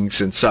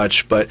meetings and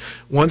such. But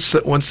once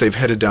they've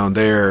headed down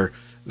there,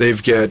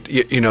 they've get,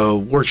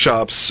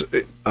 workshops,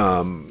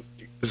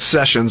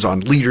 sessions on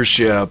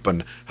leadership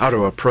and how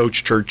to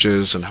approach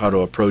churches and how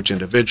to approach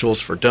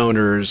individuals for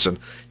donors and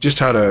just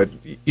how to,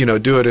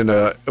 do it in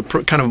a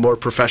kind of more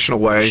professional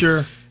way.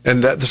 Sure.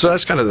 And so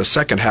that's kind of the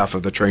second half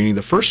of the training.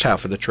 The first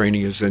half of the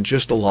training is then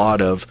just a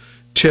lot of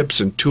tips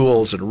and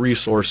tools and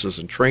resources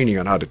and training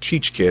on how to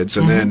teach kids,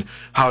 and then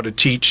how to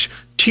teach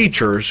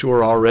teachers who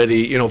are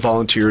already,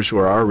 volunteers who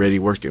are already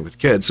working with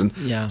kids. And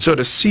so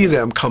to see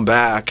them come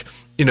back,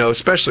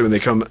 especially when they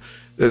come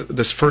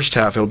this first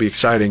half, it'll be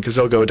exciting because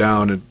they'll go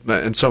down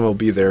and some will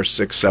be there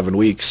 6-7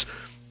 weeks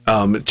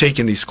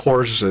taking these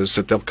courses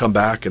that they'll come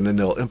back and then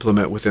they'll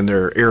implement within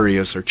their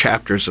areas or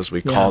chapters, as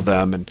we call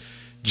them, and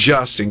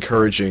just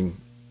encouraging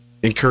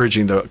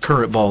the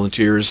current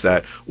volunteers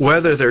that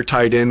whether they're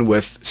tied in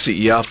with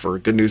CEF or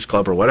Good News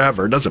Club or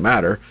whatever, it doesn't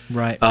matter.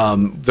 Right.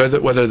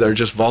 Whether they're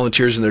just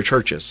volunteers in their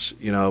churches,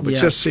 but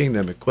just seeing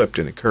them equipped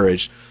and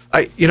encouraged.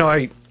 I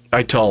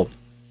tell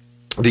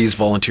these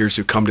volunteers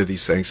who come to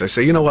these things, I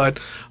say, you know what,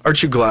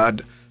 aren't you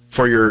glad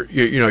for your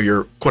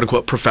quote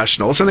unquote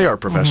professionals, and they are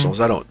professionals.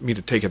 I don't mean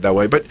to take it that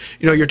way, but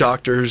your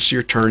doctors,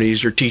 your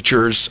attorneys, your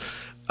teachers,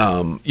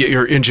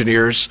 your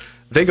engineers,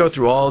 they go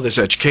through all this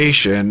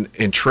education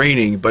and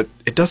training, but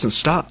it doesn't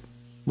stop.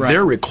 Right.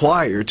 They're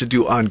required to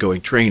do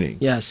ongoing training.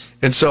 Yes.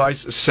 And so I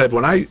said,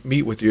 when I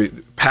meet with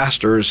you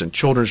pastors and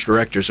children's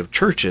directors of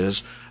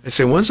churches, I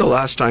say, when's the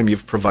last time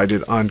you've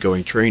provided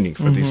ongoing training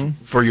for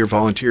for your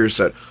volunteers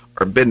that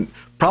have been,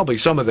 probably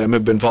some of them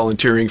have been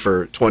volunteering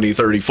for 20,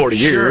 30, 40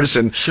 years.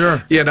 And,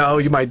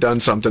 you might have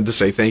done something to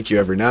say thank you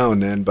every now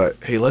and then, but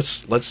hey,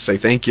 let's say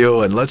thank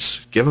you and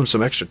let's give them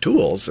some extra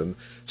tools and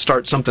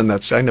start something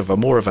that's kind of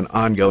more of an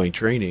ongoing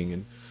training.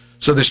 And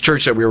so this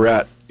church that we were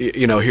at,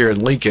 here in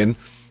Lincoln,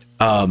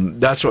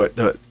 that's what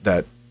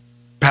that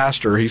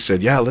pastor, he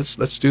said,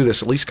 let's do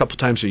this at least a couple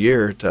times a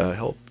year to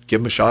help give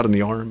them a shot in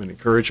the arm and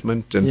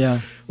encouragement. And Yeah.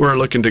 we're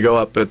looking to go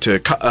up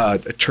to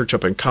a church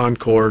up in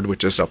Concord,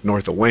 which is up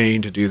north of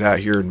Wayne, to do that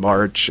here in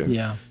March. And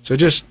Yeah. so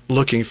just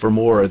looking for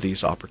more of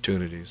these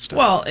opportunities.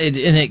 Well, and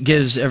it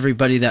gives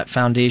everybody that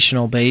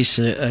foundational base,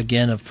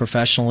 again, of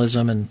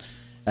professionalism. And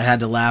I had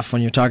to laugh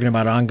when you're talking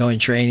about ongoing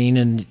training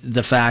and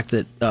the fact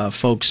that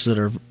folks that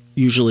are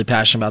usually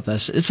passionate about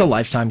this, it's a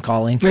lifetime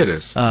calling. It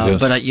is. Yes.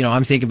 But,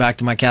 I'm thinking back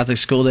to my Catholic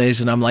school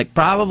days, and I'm like,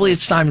 probably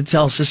it's time to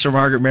tell Sister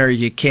Margaret Mary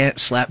you can't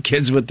slap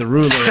kids with the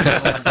ruler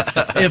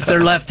if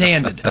they're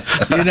left-handed.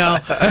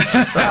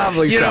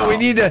 Probably so. We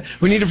need to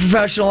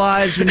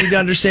professionalize. We need to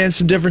understand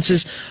some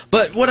differences.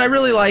 But what I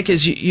really like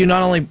is you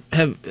not only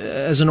have,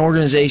 as an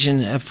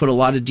organization, have put a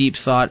lot of deep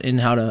thought in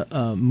how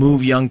to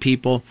move young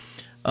people.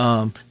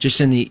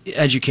 Just in the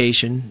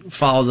education,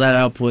 follow that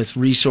up with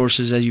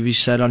resources, as you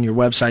said, on your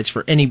websites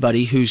for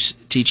anybody who's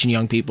teaching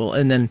young people,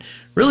 and then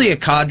really a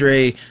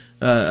cadre,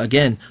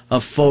 again,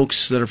 of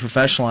folks that are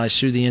professionalized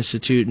through the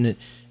Institute, and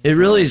it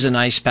really is a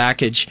nice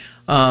package,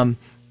 and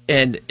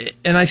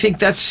I think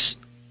that's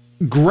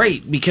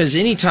great, because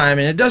anytime,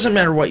 and it doesn't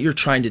matter what you're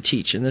trying to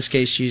teach, in this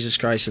case, Jesus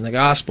Christ and the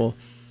gospel,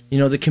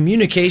 the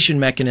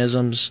communication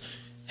mechanisms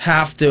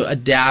have to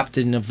adapt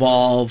and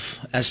evolve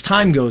as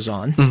time goes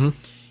on. Mm-hmm.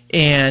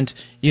 And,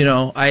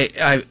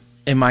 I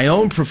in my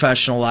own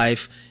professional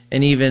life,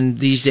 and even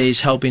these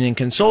days helping and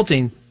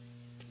consulting,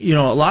 a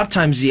lot of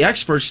times the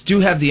experts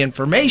do have the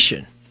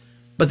information,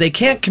 but they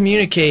can't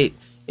communicate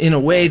in a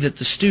way that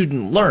the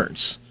student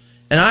learns.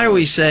 And I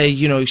always say,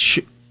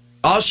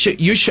 I'll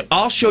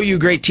show you a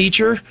great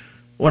teacher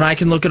when I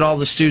can look at all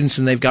the students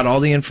and they've got all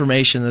the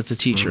information that the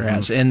teacher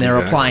has, and they're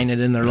applying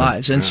it in their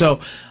lives. And so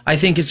I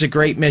think it's a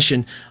great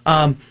mission.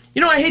 I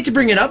hate to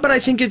bring it up, but I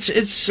think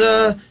it's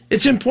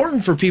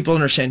important for people to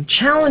understand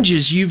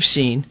challenges you've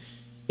seen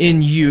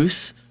in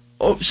youth,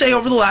 say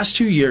over the last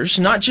 2 years,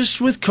 not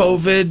just with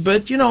COVID,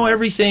 but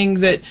everything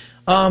that,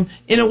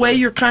 in a way,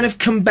 you're kind of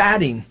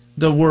combating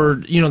the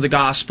word, the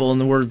gospel and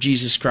the word of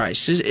Jesus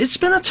Christ. It's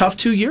been a tough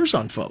 2 years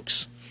on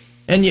folks.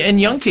 And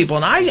young people,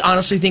 and I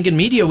honestly think in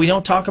media we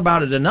don't talk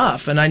about it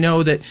enough. And I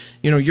know that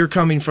you're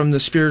coming from the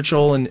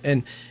spiritual and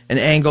an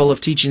angle of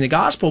teaching the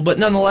gospel, but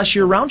nonetheless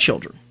you're around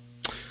children.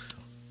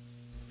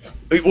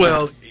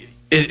 Well,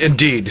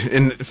 indeed.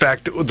 In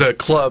fact, the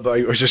club,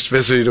 I was just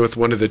visiting with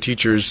one of the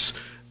teachers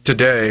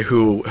today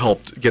who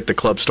helped get the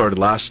club started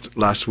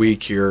last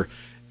week here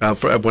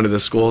at one of the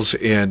schools,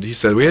 and he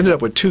said we ended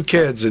up with 2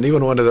 kids, and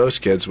even one of those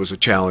kids was a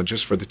challenge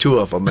just for the 2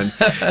 of them. And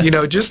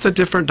just the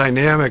different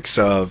dynamics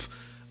of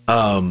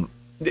you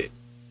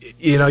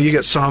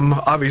get some,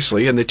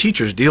 obviously, and the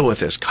teachers deal with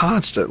this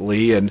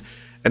constantly, and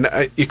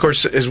of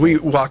course, as we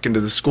walk into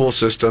the school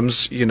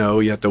systems, you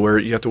have to wear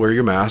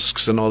your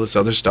masks and all this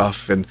other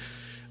stuff, and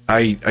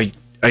I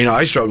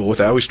struggle with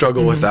that. We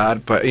struggle with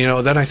that, but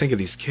then I think of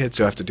these kids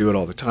who have to do it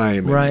all the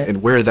time,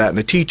 and wear that, and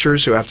the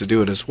teachers who have to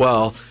do it as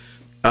well.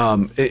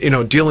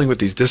 Dealing with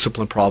these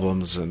discipline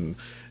problems, and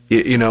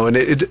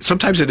and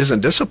sometimes it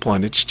isn't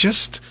discipline; it's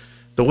just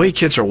the way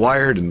kids are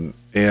wired, and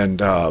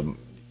I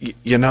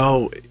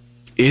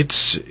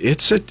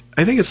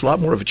think it's a lot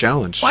more of a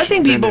challenge. Well, I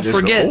think people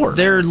forget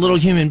they're little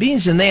human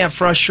beings and they have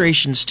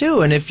frustrations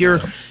too. And if you're,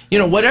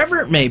 whatever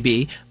it may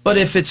be, but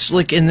if it's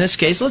like in this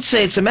case, let's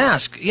say it's a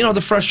mask,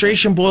 the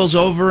frustration boils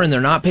over and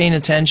they're not paying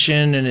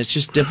attention and it's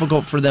just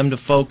difficult for them to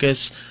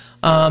focus.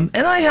 And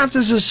I have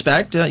to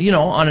suspect,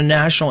 on a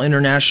national,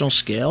 international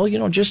scale,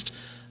 just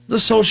the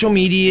social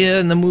media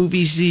and the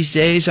movies these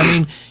days. I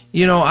mean,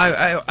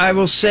 I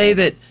will say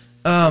that,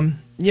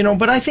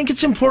 but I think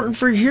it's important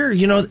for here.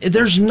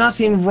 There's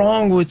nothing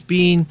wrong with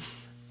being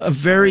a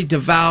very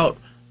devout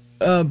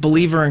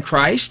believer in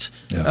Christ.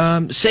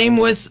 Yes. Same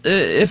with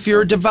if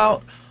you're a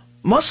devout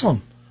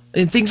Muslim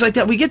and things like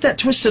that. We get that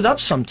twisted up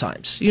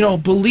sometimes.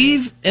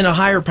 Believe in a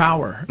higher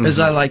power, as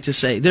I like to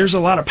say. There's a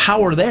lot of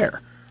power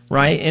there,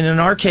 right? And in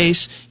our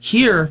case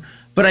here,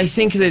 but I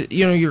think that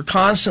you're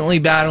constantly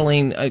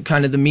battling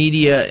kind of the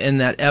media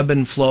and that ebb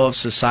and flow of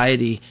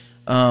society.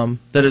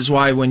 That is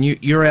why when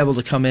you're able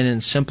to come in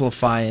and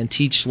simplify and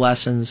teach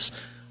lessons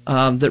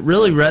that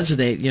really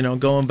resonate,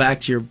 going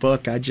back to your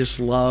book, I just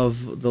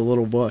love the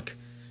little book,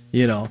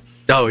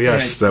 Oh,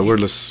 yes, the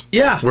wordless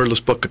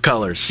book of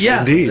colors.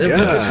 Yeah, indeed. The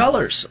book of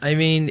colors. I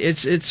mean,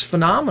 it's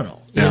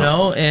phenomenal,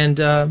 and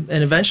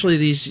eventually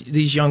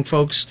these young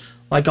folks,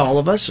 like all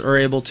of us, are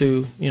able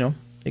to,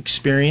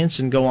 experience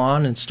and go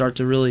on and start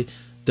to really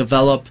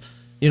develop,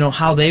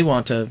 how they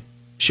want to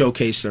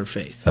showcase their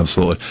faith.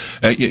 Absolutely.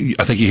 I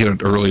think you hit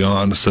it early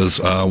on. It says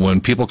when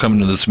people come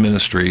into this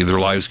ministry, their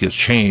lives get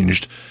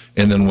changed,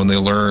 and then when they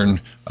learn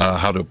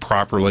how to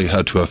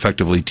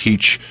effectively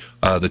teach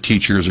the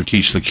teachers or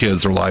teach the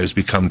kids, their lives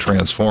become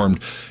transformed.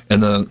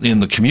 And in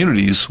the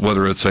communities,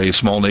 whether it's a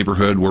small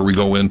neighborhood where we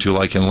go into,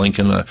 like in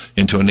Lincoln,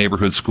 into a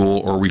neighborhood school,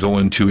 or we go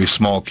into a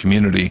small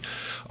community,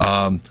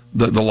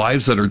 the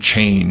lives that are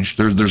changed,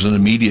 there's an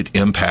immediate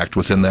impact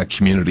within that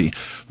community.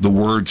 The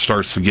word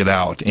starts to get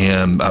out,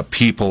 and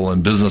people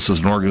and businesses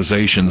and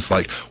organizations,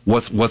 like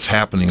what's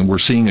happening, and we're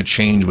seeing a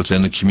change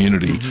within the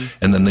community,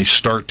 and then they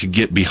start to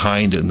get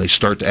behind it, and they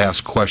start to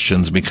ask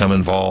questions, become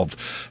involved,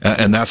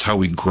 and that's how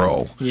we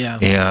grow. Yeah.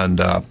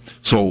 And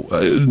so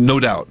no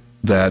doubt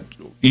that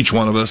each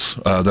one of us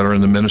that are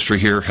in the ministry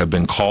here have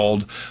been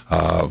called.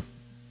 4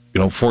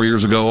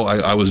 years ago,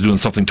 I was doing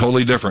something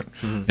totally different.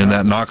 And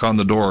that knock on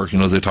the door,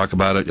 they talk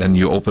about it, and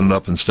you open it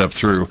up and step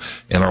through,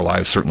 and our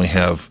lives certainly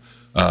have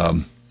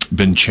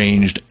been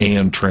changed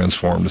and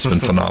transformed. It's been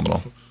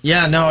phenomenal.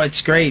 Yeah, no,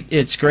 it's great.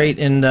 It's great.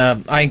 And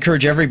I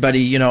encourage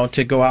everybody,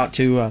 to go out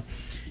to,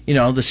 the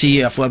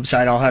CEF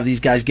website. I'll have these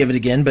guys give it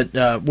again. But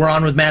we're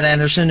on with Matt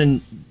Anderson and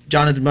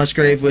Jonathan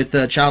Musgrave with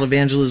Child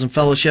Evangelism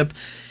Fellowship.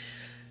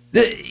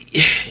 It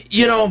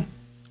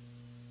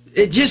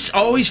just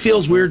always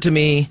feels weird to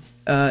me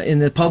in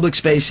the public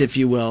space, if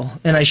you will,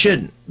 and I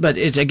shouldn't, but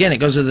it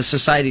goes to the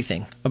society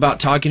thing about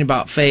talking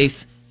about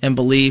faith and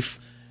belief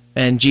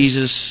and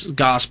Jesus,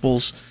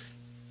 Gospels.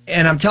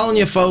 And I'm telling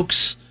you,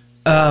 folks,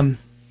 it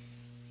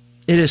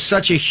is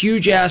such a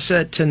huge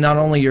asset to not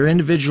only your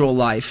individual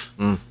life,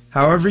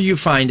 however you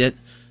find it,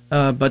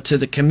 but to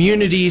the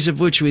communities of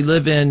which we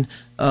live in,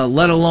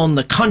 let alone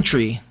the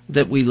country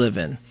that we live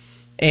in.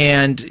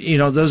 And,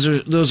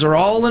 those are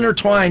all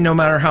intertwined, no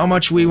matter how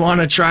much we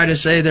want to try to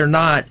say they're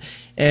not.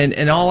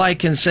 And all I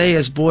can say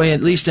is, boy,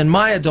 at least in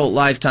my adult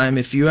lifetime,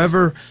 if you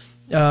ever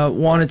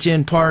wanted to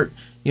impart,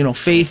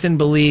 faith and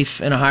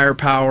belief in a higher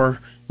power,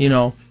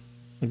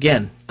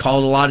 again, call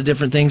it a lot of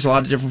different things, a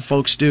lot of different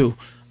folks do.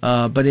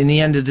 But in the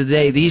end of the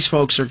day, these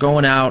folks are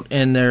going out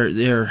and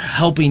they're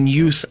helping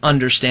youth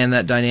understand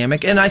that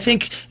dynamic. And I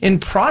think in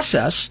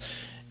process,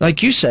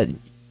 like you said,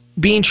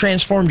 being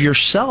transformed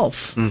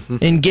yourself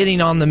in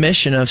getting on the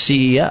mission of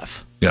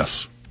CEF.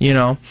 Yes.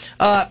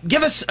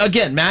 Give us,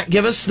 again, Matt,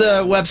 give us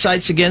the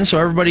websites again so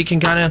everybody can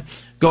kind of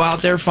go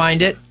out there,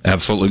 find it.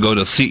 Absolutely. Go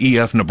to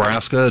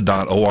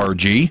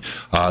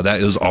cefnebraska.org.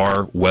 That is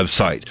our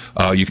website.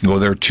 You can go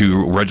there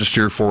to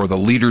register for the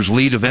Leaders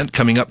Lead event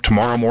coming up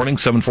tomorrow morning,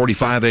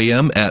 7:45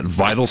 a.m. at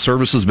Vital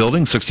Services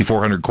Building,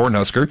 6400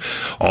 Cornhusker.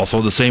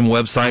 Also the same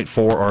website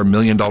for our $1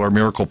 Million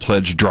Miracle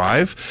Pledge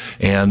Drive.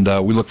 And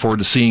we look forward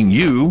to seeing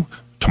you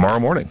tomorrow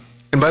morning.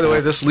 And by the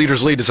way, this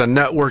Leaders Lead is a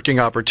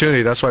networking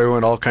opportunity. That's why we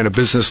want all kind of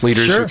business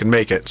leaders who can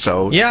make it.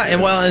 So yeah,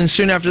 and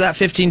soon after that,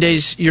 15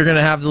 days, you're going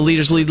to have the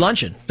Leaders Lead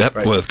luncheon. Yep,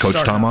 right. With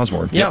Coach Tom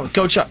Osborne. Yeah, with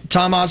Coach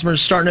Tom Osborne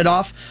starting it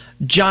off.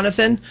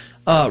 Jonathan,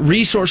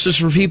 resources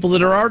for people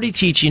that are already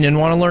teaching and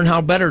want to learn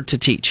how better to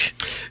teach.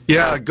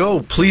 Yeah,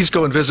 please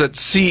go and visit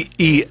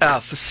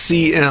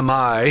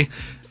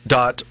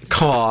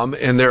CEFCMI.com,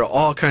 and there are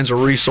all kinds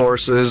of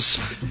resources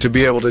to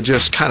be able to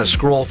just kind of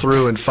scroll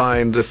through and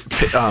find the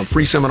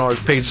free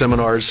seminars, paid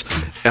seminars,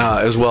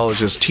 as well as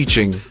just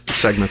teaching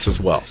segments as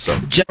well. So,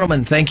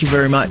 gentlemen, thank you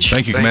very much.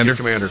 Thank you, Commander.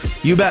 Commander.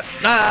 You bet.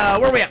 Where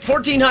are we at?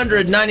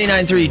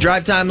 1499.3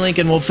 Drive Time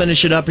Lincoln. We'll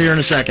finish it up here in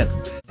a second.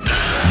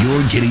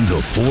 You're getting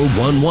the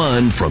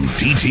 411 from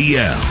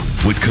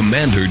DTL with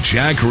Commander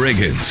Jack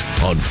Riggins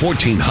on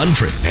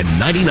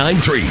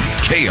 1499.3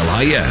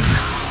 KLIN.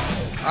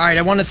 All right,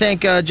 I want to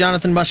thank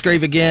Jonathan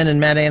Musgrave again and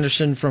Matt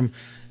Anderson from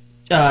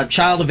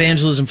Child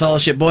Evangelism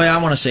Fellowship. Boy,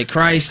 I want to say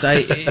Christ.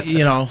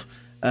 I'm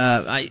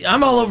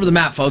all over the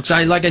map, folks.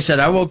 Like I said,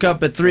 I woke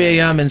up at 3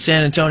 a.m. in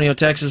San Antonio,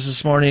 Texas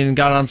this morning and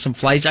got on some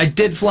flights. I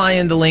did fly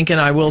into Lincoln,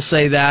 I will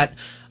say that.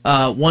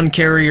 One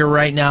carrier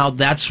right now,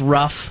 that's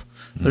rough.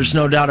 There's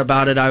no doubt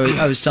about it.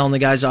 I was telling the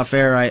guys off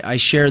air, I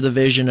share the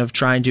vision of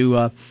trying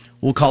to,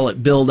 we'll call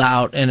it build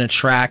out and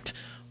attract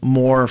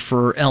more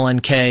for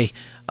LNK.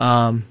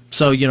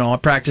 So, I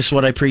practice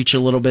what I preach a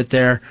little bit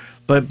there.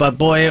 But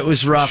boy, it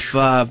was rough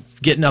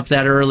getting up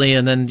that early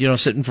and then,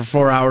 sitting for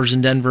 4 hours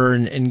in Denver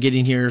and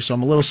getting here. So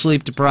I'm a little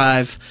sleep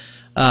deprived.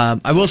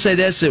 I will say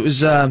this, it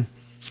was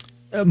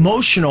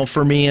emotional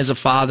for me as a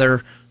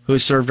father who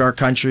has served our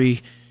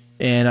country.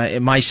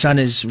 And my son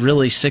is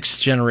really sixth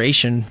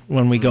generation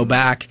when we go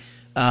back.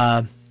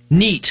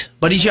 Neat,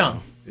 but he's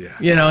young.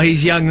 Yeah.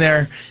 He's young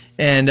there,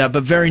 and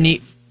but very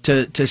neat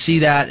to see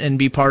that and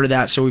be part of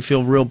that. So we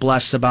feel real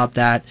blessed about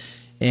that.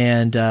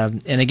 And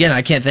again,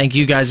 I can't thank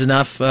you guys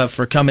enough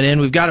for coming in.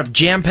 We've got a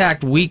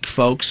jam-packed week,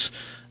 folks.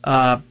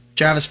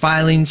 Travis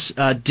Filings,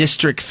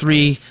 District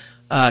 3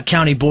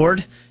 County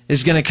Board,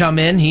 is going to come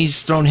in.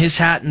 He's thrown his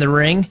hat in the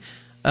ring,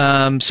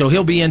 so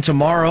he'll be in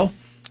tomorrow.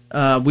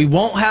 We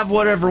won't have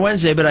Whatever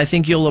Wednesday, but I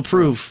think you'll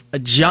approve.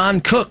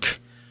 John Cook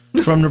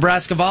from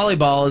Nebraska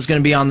Volleyball is going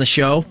to be on the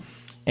show.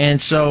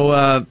 And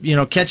so,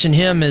 catching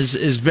him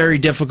is very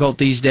difficult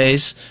these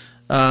days,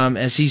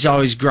 as he's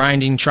always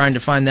grinding, trying to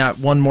find that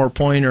one more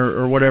point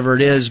or whatever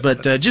it is.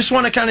 But just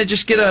want to kind of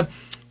just get a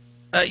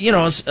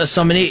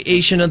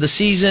summation of the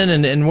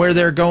season and where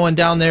they're going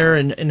down there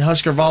in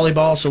Husker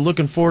Volleyball. So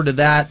looking forward to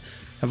that.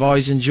 I've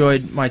always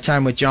enjoyed my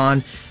time with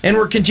John. And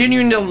we're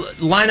continuing to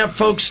line up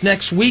folks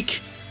next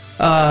week.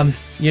 We're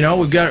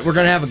going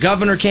to have a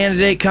governor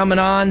candidate coming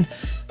on.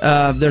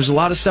 There's a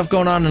lot of stuff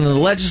going on in the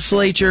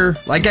legislature.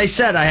 Like I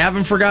said, I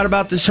haven't forgot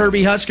about this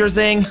Herbie Husker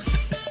thing.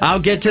 I'll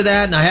get to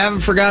that, and I haven't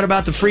forgot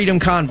about the Freedom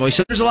Convoy.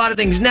 So there's a lot of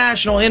things,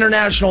 national,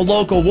 international,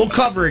 local. We'll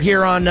cover it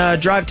here on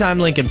Drive Time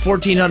Lincoln,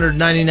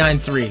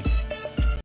 1499.3.